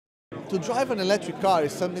To drive an electric car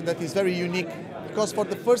is something that is very unique, because for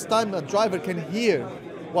the first time a driver can hear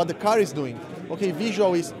what the car is doing. Okay,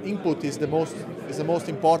 visual input is the most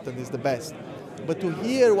important, is the best. But to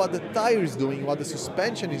hear what the tire is doing, what the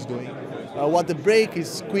suspension is doing, what the brake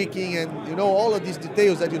is squeaking, and all of these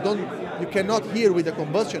details that you cannot hear with a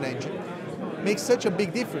combustion engine, makes such a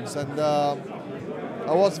big difference. And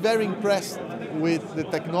I was very impressed with the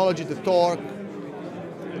technology, the torque,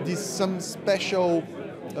 some special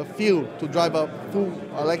feel to drive a full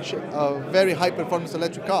electric, very high performance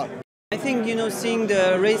electric car. I think, seeing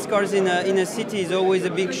the race cars in a city is always a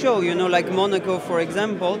big show, like Monaco, for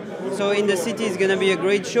example. So in the city is going to be a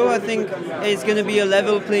great show. I think it's going to be a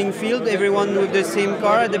level playing field, everyone with the same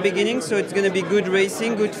car at the beginning, so it's going to be good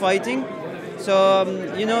racing, good fighting. So,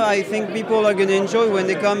 I think people are going to enjoy when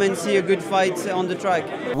they come and see a good fight on the track.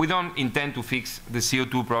 We don't intend to fix the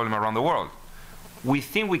CO2 problem around the world. We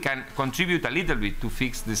think we can contribute a little bit to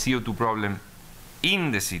fix the CO2 problem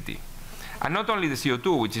in the city. And not only the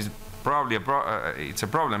CO2, which is probably it's a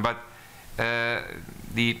problem, but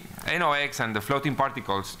the NOx and the floating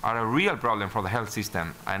particles are a real problem for the health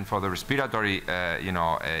system and for the respiratory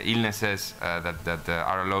illnesses that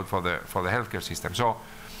are allowed for the healthcare system. So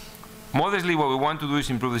modestly, what we want to do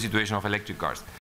is improve the situation of electric cars.